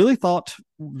 I really thought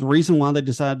the reason why they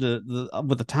decided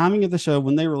with the timing of the show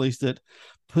when they released it,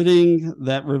 putting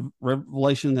that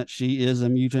revelation that she is a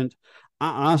mutant,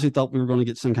 I honestly thought we were going to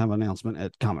get some kind of announcement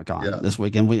at Comic-Con this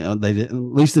week, and they did, at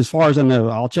least as far as I know.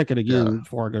 I'll check it again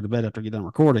before I go to bed after I get done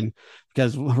recording,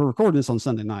 because we're recording this on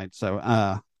Sunday night. So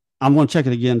I'm going to check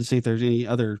it again to see if there's any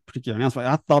other particular announcement.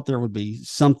 I thought there would be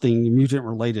something mutant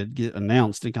related get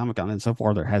announced at Comic-Con, and so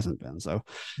far there hasn't been. So,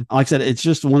 like I said, it's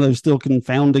just one of those still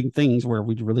confounding things where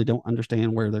we really don't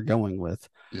understand where they're going with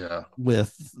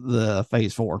the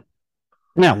Phase 4.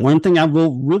 Now, one thing I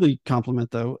will really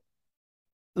compliment though,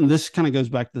 and this kind of goes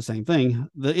back to the same thing,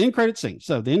 the end credit scene.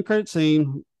 So the end credit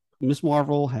scene, Miss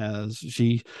Marvel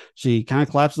she kind of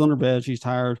collapses on her bed. She's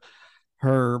tired.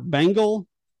 Her bangle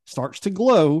starts to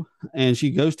glow and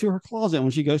she goes to her closet.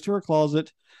 When she goes to her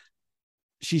closet,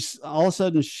 she's all of a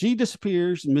sudden she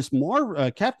disappears.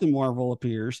 Captain Marvel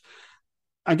appears.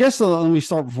 I guess let me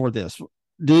start before this.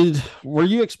 Were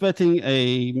you expecting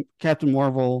a Captain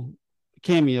Marvel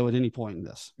cameo at any point in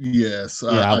this? Yes,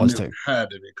 I was too. It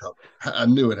had to be coming. I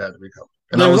knew it had to be coming,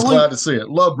 and I was glad to see it.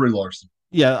 Love Brie Larson.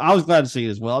 Yeah, I was glad to see it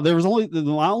as well.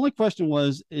 My only question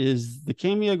was, is the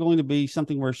cameo going to be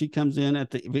something where she comes in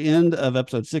at the end of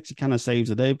episode 6 and kind of saves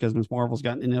the day because Miss Marvel's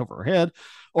gotten in over her head,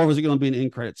 or was it going to be an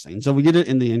end credit scene? So we get it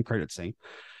in the end credit scene.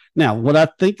 Now, what I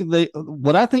think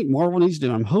Marvel needs to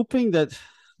do, I'm hoping that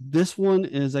this one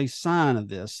is a sign of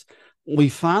this. We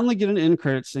finally get an end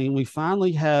credit scene. We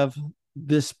finally have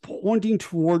this pointing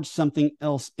towards something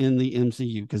else in the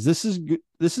MCU, because this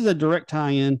is a direct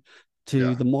tie-in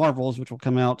to the Marvels, which will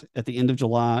come out at the end of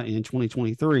July in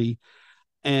 2023.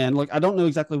 And look, I don't know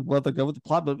exactly where they'll go with the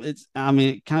plot, but it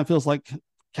kind of feels like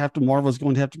Captain Marvel is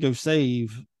going to have to go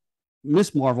save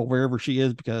Miss Marvel wherever she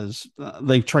is, because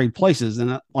they trade places.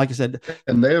 And like I said,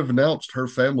 and they have announced her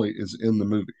family is in the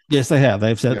movie. Yes, they have.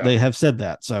 They have said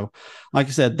that. So, like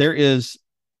I said, that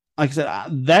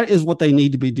is what they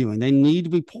need to be doing. They need to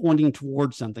be pointing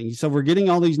towards something. So we're getting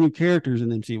all these new characters in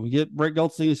the MCU. We get Brett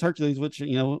Goldstein as Hercules, which,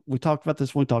 we talked about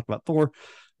this when we talked about Thor.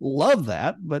 Love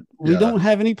that, but we don't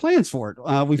have any plans for it.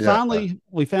 We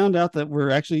found out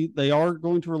that they are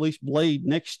going to release Blade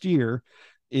next year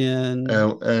and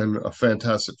a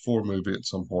Fantastic Four movie at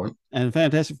some point. So,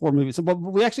 but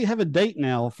we actually have a date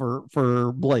now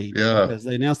for Blade. Yeah, because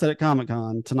they announced that at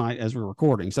Comic-Con tonight as we're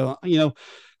recording. So,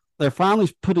 they're finally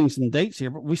putting some dates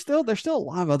here, but there's still a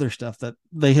lot of other stuff that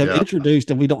they have introduced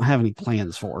and we don't have any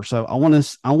plans for. So I want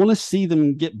to see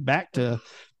them get back to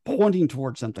pointing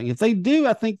towards something. If they do,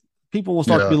 I think people will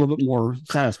start to be a little bit more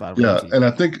satisfied with it. And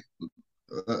I think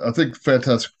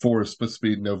Fantastic Four is supposed to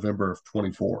be November of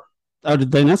 2024. Oh,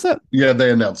 did they announce that? Yeah,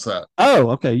 they announced that. Oh,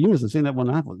 okay. You must have seen that one.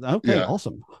 Okay,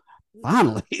 awesome.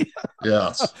 finally.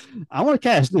 Yes. I want a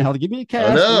cast now. Give me a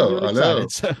cast. I know. I'm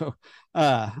excited.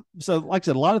 So like I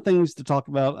said, a lot of things to talk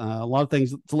about, a lot of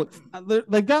things to look.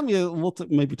 They've got me. We'll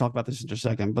maybe talk about this in just a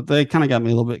second, but they kind of got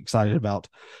me a little bit excited about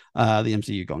the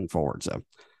MCU going forward. So, all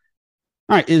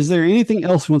right, is there anything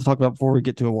else we want to talk about before we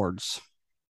get to awards?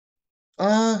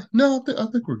 No, I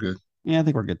think we're good. Yeah, I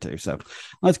think we're good too. So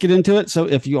let's get into it. So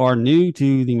if you are new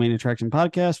to the Main Attraction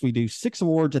podcast, we do 6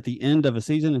 awards at the end of a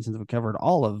season. And since we covered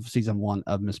all of season 1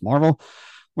 of Miss Marvel,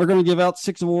 we're going to give out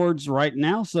 6 awards right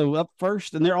now. So up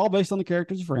first, and they're all based on the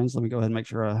characters and friends. Let me go ahead and make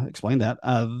sure I explain that.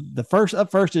 The first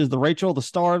up first is the Rachel, the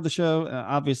star of the show.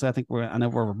 Obviously, I know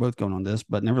where we're both going on this,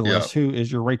 but nevertheless, Who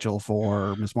is your Rachel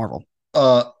for Miss Marvel?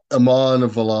 Iman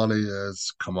Vellani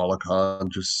as Kamala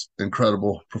Khan. Just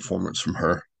incredible performance from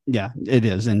her. Yeah, it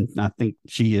is. And I think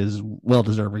she is well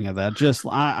deserving of that. Just,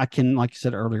 I can, like you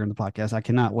said earlier in the podcast, I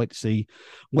cannot wait to see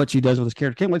what she does with this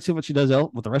character. Can't wait to see what she does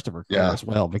with the rest of her career as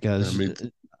well, because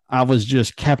I was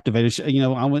just captivated.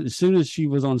 I went, as soon as she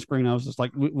was on screen, I was just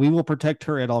like, we will protect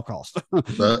her at all costs.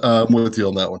 I'm with you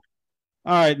on that one.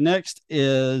 All right, next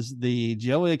is the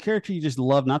Joey, a character you just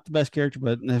love, not the best character,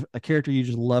 but a character you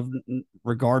just love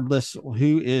regardless.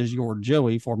 Who is your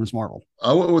Joey for Miss Marvel?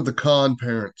 I went with the Khan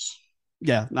parents.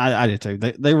 Yeah, I did too.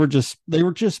 They were just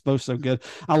both so good.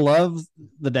 I love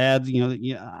the dad.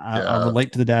 I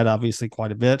relate to the dad obviously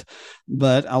quite a bit,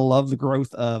 but I love the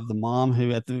growth of the mom who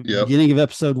at the beginning of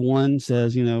episode 1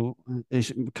 says,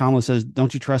 Kamala says,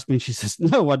 "Don't you trust me?" She says,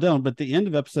 "No, I don't." But at the end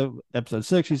of episode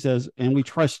 6, she says, "And we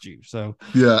trust you." So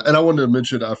yeah, and I wanted to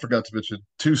mention, I forgot to mention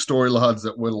 2 storylines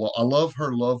that went along. I love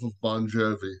her love of Bon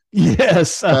Jovi.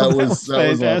 Yes, that was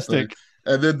fantastic.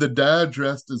 And then the dad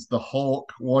dressed as the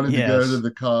Hulk wanted to go to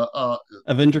the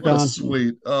Avenger Con.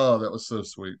 Sweet. Oh, that was so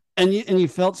sweet. And you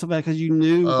felt so bad because you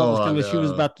knew what was coming. She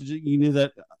was about to. You knew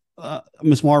that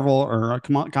Miss Marvel or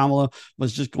Kamala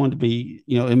was just going to be,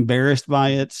 embarrassed by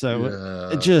it.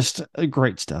 So just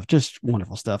great stuff, just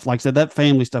wonderful stuff. Like I said, that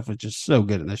family stuff was just so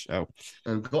good in this show.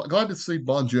 And glad to see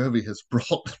Bon Jovi has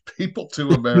brought people to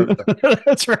America.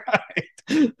 That's right.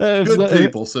 Good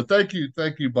people. So thank you,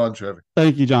 Bon Jovi.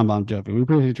 Thank you, John Bon Jovi. We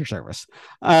appreciate your service.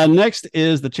 Next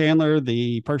is the Chandler,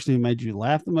 the person who made you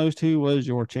laugh the most. Who was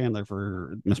your Chandler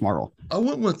for Miss Marvel? I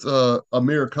went with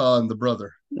Amir Khan, the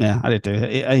brother. Yeah, I did too.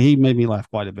 He made me laugh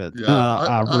quite a bit. Yeah,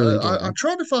 I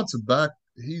tried to find some back.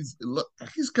 He's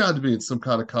got to be in some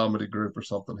kind of comedy group or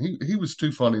something. He was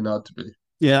too funny not to be.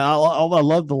 Yeah, I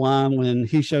love the line when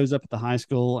he shows up at the high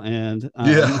school and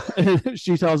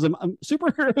she tells him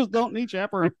superheroes don't need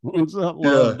chaperones. I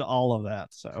loved all of that.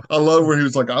 So I love where he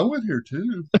was like, "I went here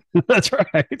too." That's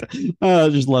right. I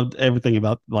just loved everything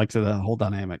about, like I said, the whole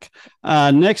dynamic.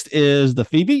 Next is the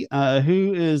Phoebe.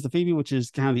 Who is the Phoebe, which is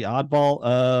kind of the oddball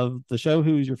of the show?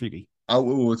 Who is your Phoebe? I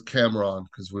went with Cameron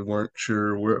because we weren't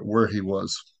sure where he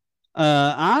was.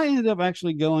 I ended up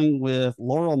actually going with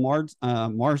Laurel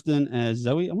Marsden as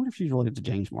Zoe. I wonder if she's related to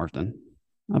James Marsden.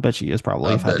 I bet she is,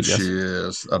 probably. I bet she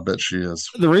is.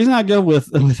 The reason I go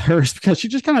with her is because she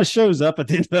just kind of shows up at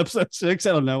the end of episode 6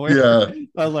 out of nowhere. Yeah.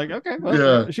 I was like, okay,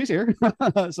 well, she's here.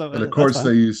 So, and of course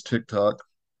they use TikTok.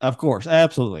 Of course,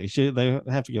 absolutely. They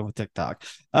have to go with TikTok.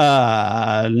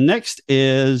 Next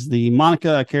is the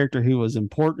Monica, a character who was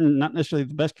important, not necessarily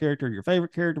the best character, your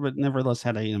favorite character, but nevertheless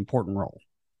had an important role.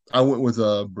 I went with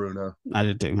Bruno. I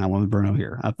did too. I went with Bruno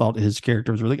here. I thought his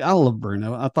character was really. I love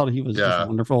Bruno. I thought he was just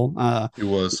wonderful. He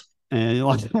was, and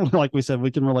like we said,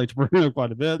 we can relate to Bruno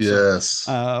quite a bit. Yes,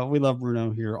 so, we love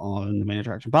Bruno here on the Main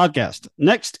Attraction podcast.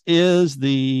 Next is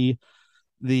the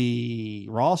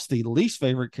Ross, the least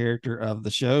favorite character of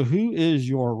the show. Who is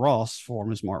your Ross for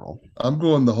Miss Marvel? I'm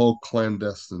going the whole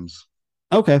clandestines.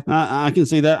 Okay, I can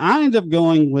see that. I end up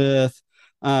going with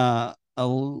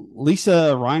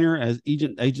Lisa Reiner as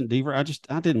Agent Deaver.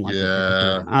 I didn't like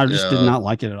it. I just did not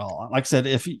like it at all. Like I said,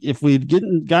 if we'd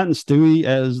gotten Stewie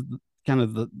as kind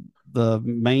of the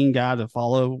main guy to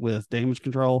follow with damage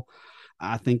control,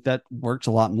 I think that works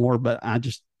a lot more. But I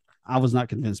was not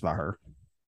convinced by her.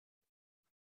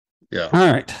 Yeah.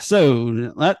 All right.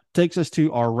 So that takes us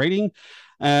to our rating.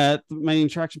 At the Main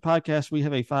Attraction podcast, we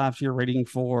have a 5-tier rating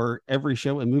for every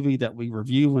show and movie that we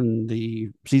review when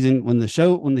the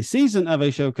season of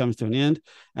a show comes to an end.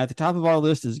 At the top of our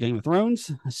list is Game of Thrones.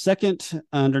 Second,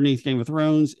 underneath Game of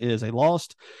Thrones, is a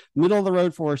Lost. Middle of the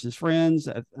road for us is Friends.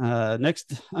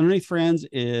 Next, underneath Friends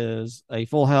is a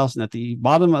Full House, and at the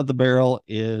bottom of the barrel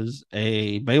is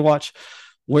a Baywatch.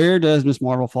 Where does Miss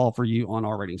Marvel fall for you on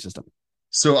our rating system?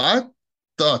 So I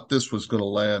thought this was going to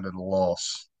land in a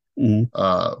loss.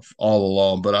 All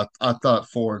along, but I thought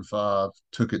 4 and 5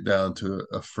 took it down to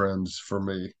a Friends for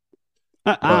me.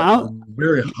 I'm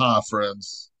very high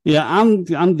Friends. Yeah, I'm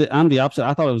the opposite.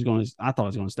 I thought it was going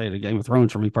to stay at a Game of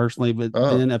Thrones for me personally, but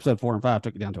Oh, then episode 4 and 5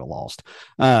 took it down to a Lost.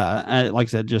 Like I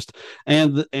said, just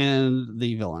and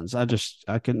the villains. I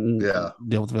couldn't yeah.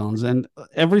 deal with villains, and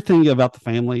everything about the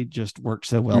family just worked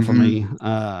so well for Hmm. me.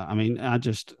 I mean, I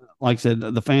just like I said,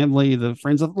 the family, the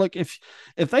friends of look, if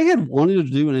they had wanted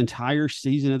to do an entire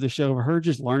season of the show of her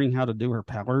just learning how to do her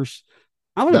powers,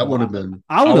 I would have That would have been,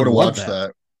 I I would would have have loved watched that.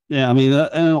 that. Yeah, I mean,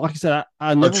 and like I said,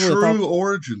 I A never would have thought. true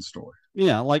origin story.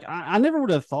 Yeah, like I never would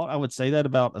have thought I would say that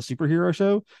about a superhero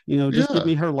show. Just give Yeah.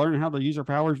 me her learning how to use her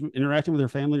powers, interacting with her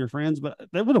family or friends. But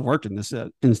that would have worked in this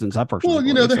instance, I personally Well,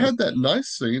 believe. they So had that nice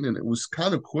scene, and it was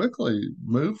kind of quickly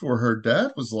moved where her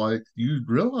dad was like, "You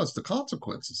realize the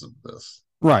consequences of this."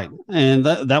 right, and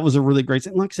that was a really great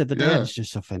scene. Like I said, the dad Yeah. is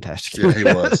just so fantastic. Yeah, he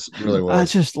was. Really I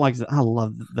was. just like I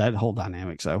love that whole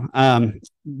dynamic. So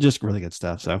just really good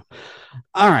stuff. So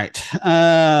all right.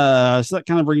 So that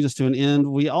kind of brings us to an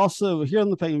end. We also, here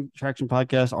on the Pay Traction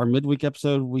podcast, our midweek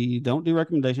episode, we don't do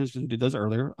recommendations because we did those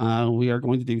earlier. We are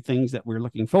going to do things that we're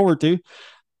looking forward to.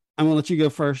 I'm going to let you go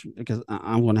first because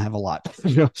I'm going to have a lot.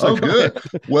 So Oh, go ahead.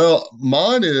 good. Well,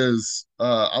 mine is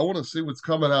I want to see what's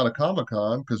coming out of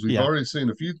Comic-Con because we've Yeah. already seen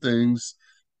a few things.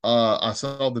 I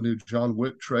saw the new John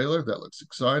Wick trailer. That looks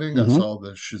exciting. I Mm-hmm. saw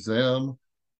the Shazam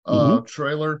Mm-hmm.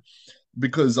 trailer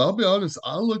because I'll be honest,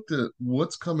 I looked at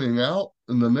what's coming out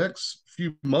in the next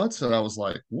few months and I was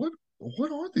like, what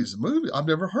are these movies? I've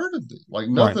never heard of them. Like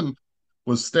Right. nothing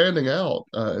was standing out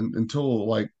until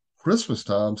like Christmas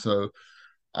time. So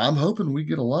I'm hoping we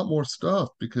get a lot more stuff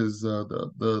because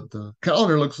the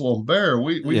calendar looks a little bare.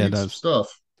 We Yeah, it need some does.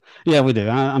 stuff. Yeah, we do.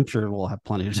 I'm sure we'll have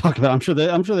plenty to talk about. I'm sure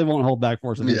they won't hold back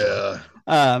for us eventually.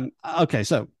 Yeah. Okay,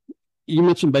 so you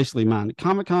mentioned basically mine.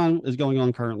 Comic Con is going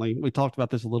on currently. We talked about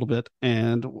this a little bit,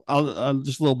 and I'll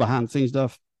just a little behind the scenes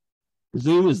stuff.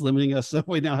 Zoom is limiting us, so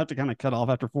we now have to kind of cut off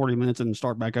after 40 minutes and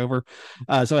start back over.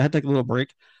 So I had to take a little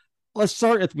break. Let's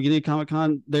start at the beginning of Comic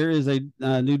Con. There is a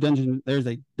new dungeon. There's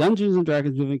a Dungeons and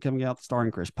Dragons movie coming out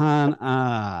starring Chris Pine.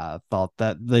 I thought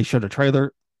that they showed a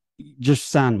trailer. Just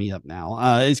sign me up now.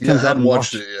 It Yeah, I comes out hadn't in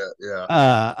watched March. it yet.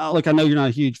 Yeah. Look, I know you're not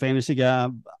a huge fantasy guy.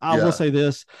 I will Yeah. say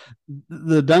this: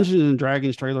 the Dungeons and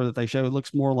Dragons trailer that they showed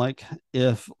looks more like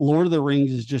if Lord of the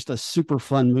Rings is just a super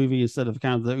fun movie instead of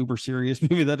kind of the uber serious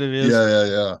movie that it is. Yeah, yeah,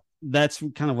 yeah. That's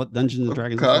kind of what Dungeons and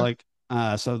Dragons is Okay. like.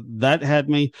 So that had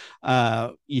me.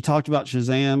 You talked about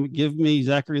Shazam. Give me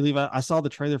Zachary Levi. I saw the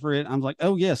trailer for it. I'm like,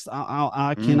 oh yes,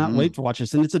 I cannot Hmm. wait to watch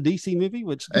this. And it's a DC movie,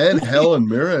 which And Helen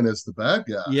Mirren is the bad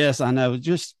guy. yes, I know.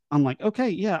 Just I'm like, okay,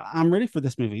 yeah, I'm ready for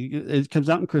this movie. It comes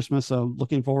out in Christmas, so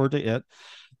looking forward to it.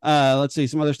 Let's see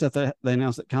some other stuff that they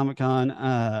announced at Comic Con.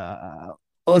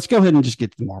 Let's go ahead and just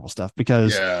get to the Marvel stuff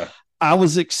because Yeah. I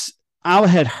was I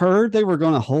had heard they were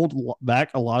going to hold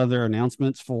back a lot of their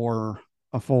announcements for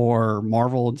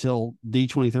Marvel until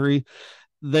D23.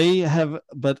 They have,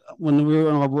 but when we were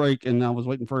on our break and I was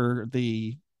waiting for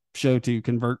the show to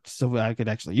convert so I could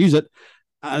actually use it,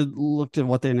 I looked at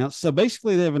what they announced. So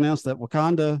basically, they've announced that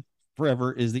Wakanda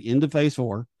Forever is the end of Phase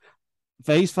 4.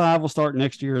 Phase 5 will start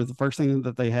next year. The first thing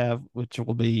that they have, which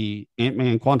will be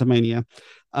Ant-Man Quantumania,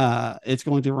 it's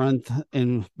going to run,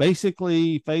 and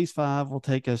basically Phase 5 will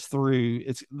take us through.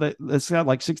 It's got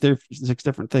like six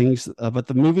different things, but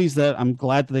the movies that I'm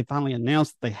glad that they finally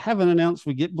announced, they haven't announced.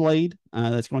 We get Blade,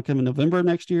 that's going to come in November of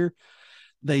next year.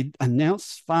 They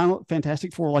announced Final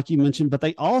Fantastic Four, like you mentioned, but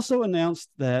they also announced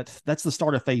that that's the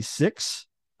start of Phase 6.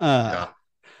 Yeah.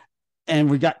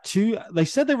 And we got two. They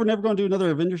said they were never going to do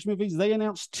another Avengers movies. They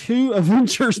announced two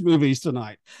Avengers movies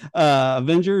tonight.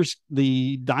 Avengers: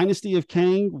 The Dynasty of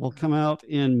Kang will come out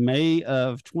in May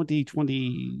of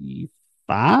 2025.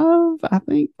 I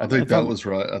think. I think that was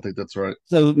right. I think that's right.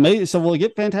 So we'll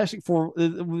get Fantastic Four.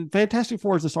 Fantastic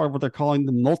Four is the start of what they're calling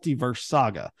the multiverse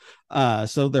saga.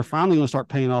 So they're finally going to start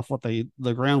paying off the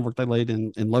groundwork they laid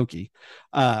in Loki.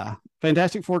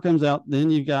 Fantastic Four comes out, then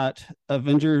you've got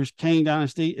Avengers, Kang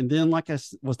Dynasty, and then like I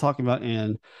was talking about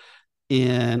in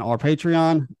our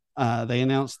Patreon, they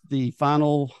announced the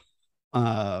final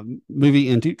movie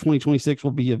in 2026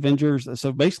 will be Avengers.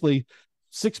 So basically,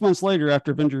 6 months later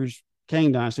after Avengers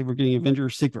Kang Dynasty, we're getting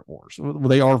Avengers Secret Wars.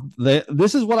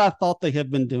 This is what I thought they have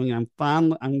been doing.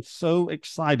 I'm so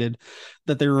excited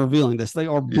that they're revealing this. They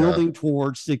are building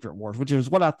towards Secret Wars, which is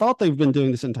what I thought they've been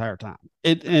doing this entire time.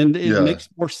 It makes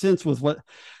more sense with what,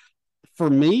 for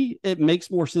me, it makes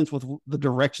more sense with the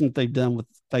direction that they've done with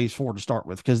Phase 4 to start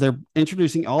with, because they're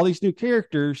introducing all these new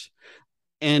characters.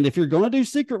 And if you're going to do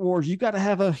Secret Wars, you got to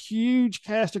have a huge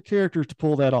cast of characters to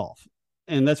pull that off.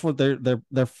 And that's what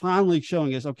they're finally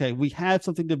showing us. Okay, we had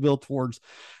something to build towards,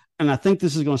 and I think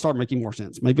this is going to start making more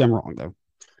sense. Maybe I'm wrong though.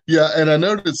 Yeah, and I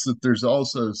noticed that there's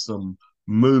also some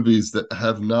movies that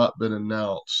have not been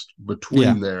announced Yeah,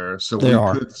 between there, so they we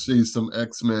are. could see some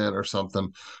X-Men or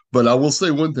something. But I will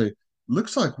say one thing,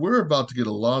 looks like we're about to get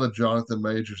a lot of Jonathan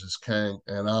Majors as Kang,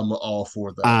 and I'm all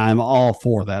for that. I'm all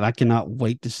for that. I cannot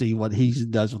wait to see what he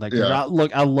does with that character. Yeah,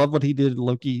 I love what he did in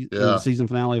Loki in the yeah, season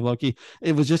finale of Loki.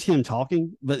 It was just him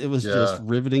talking, but it was just yeah.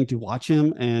 riveting to watch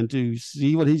him and to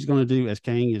see what he's going to do as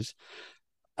Kang is.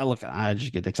 I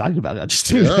just get excited about it. I just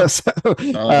do Yeah, this. So,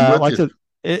 I'm with like I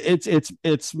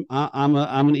you. said, I'm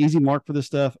an easy mark for this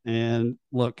stuff. And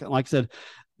look, like I said,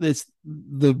 it's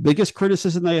the biggest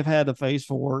criticism they have had of Phase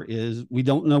 4 is we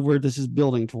don't know where this is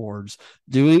building towards.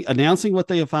 Announcing what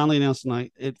they have finally announced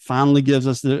tonight, it finally gives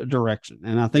us the direction,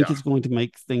 and I think Yeah, it's going to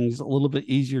make things a little bit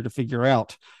easier to figure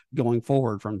out going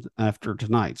forward from after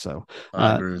tonight. So,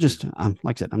 I agree with you.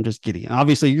 like I said, I'm just kidding.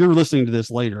 Obviously, you're listening to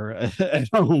this later at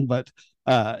home, but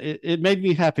it made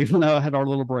me happy when I had our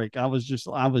little break. I was just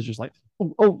like,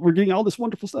 we're getting all this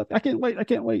wonderful stuff. I can't wait. I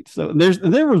can't wait. So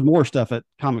there was more stuff at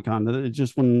Comic-Con. It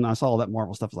just when I saw that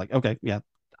Marvel stuff, I was like, okay, yeah,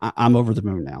 I'm over the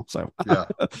moon now. So, Yeah,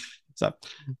 so,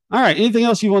 all right. Anything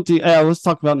else you want to? Let's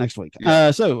talk about next week.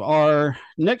 yeah. So our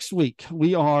next week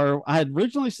we are. We had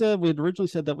originally said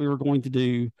that we were going to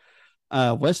do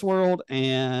Westworld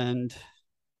and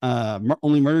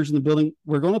Only Murders in the Building.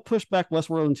 We're going to push back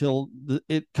Westworld until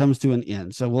it comes to an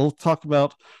end. So we'll talk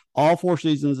about all 4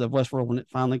 seasons of Westworld when it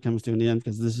finally comes to an end,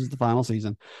 because this is the final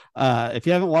season. If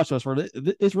you haven't watched Westworld,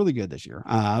 it's really good this year.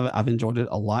 I've enjoyed it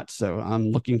a lot, so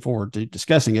I'm looking forward to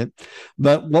discussing it.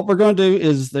 But what we're going to do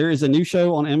is there is a new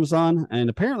show on Amazon, and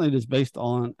apparently it is based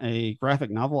on a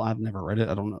graphic novel. I've never read it.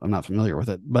 I'm not familiar with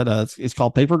it, but it's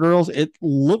called Paper Girls. It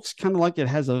looks kind of like it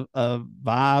has a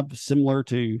vibe similar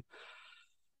to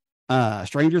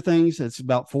Stranger Things. It's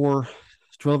about 4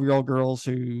 12-year-old girls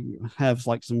who have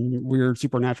like some weird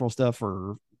supernatural stuff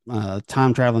or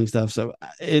time traveling stuff. So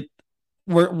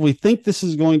we think this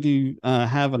is going to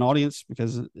have an audience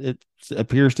because it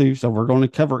appears to. So we're going to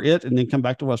cover it and then come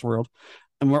back to Westworld.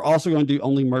 And we're also going to do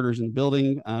Only Murders in the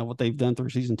Building, what they've done through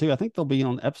season 2. I think they'll be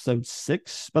on episode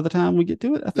 6 by the time we get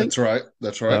to it, I think. That's right.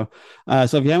 That's right.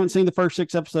 So if you haven't seen the first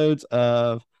 6 episodes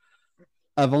of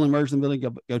Only Murders in the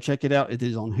Building, go check it out. It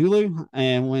is on Hulu.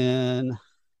 And when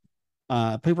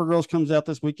Paper Girls comes out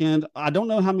this weekend, I don't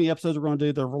know how many episodes we're going to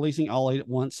do. They're releasing all 8 at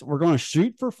once. We're going to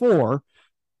shoot for 4,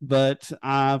 but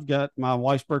I've got my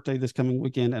wife's birthday this coming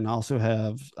weekend, and I also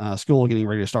have school getting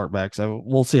ready to start back. So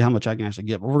we'll see how much I can actually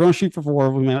get. But we're going to shoot for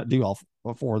 4. We may not do all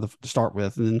 4 to start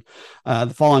with, and then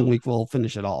the following week we'll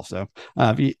finish it off. So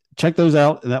if you check those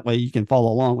out, that way you can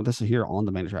follow along with us here on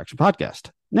the Main Attraction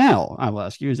Podcast. Now I will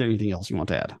ask you: is there anything else you want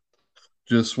to add?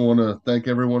 Just want to thank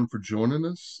everyone for joining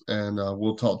us, and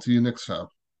we'll talk to you next time.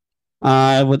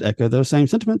 I would echo those same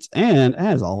sentiments. And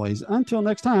as always, until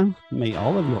next time, may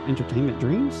all of your entertainment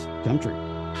dreams come true.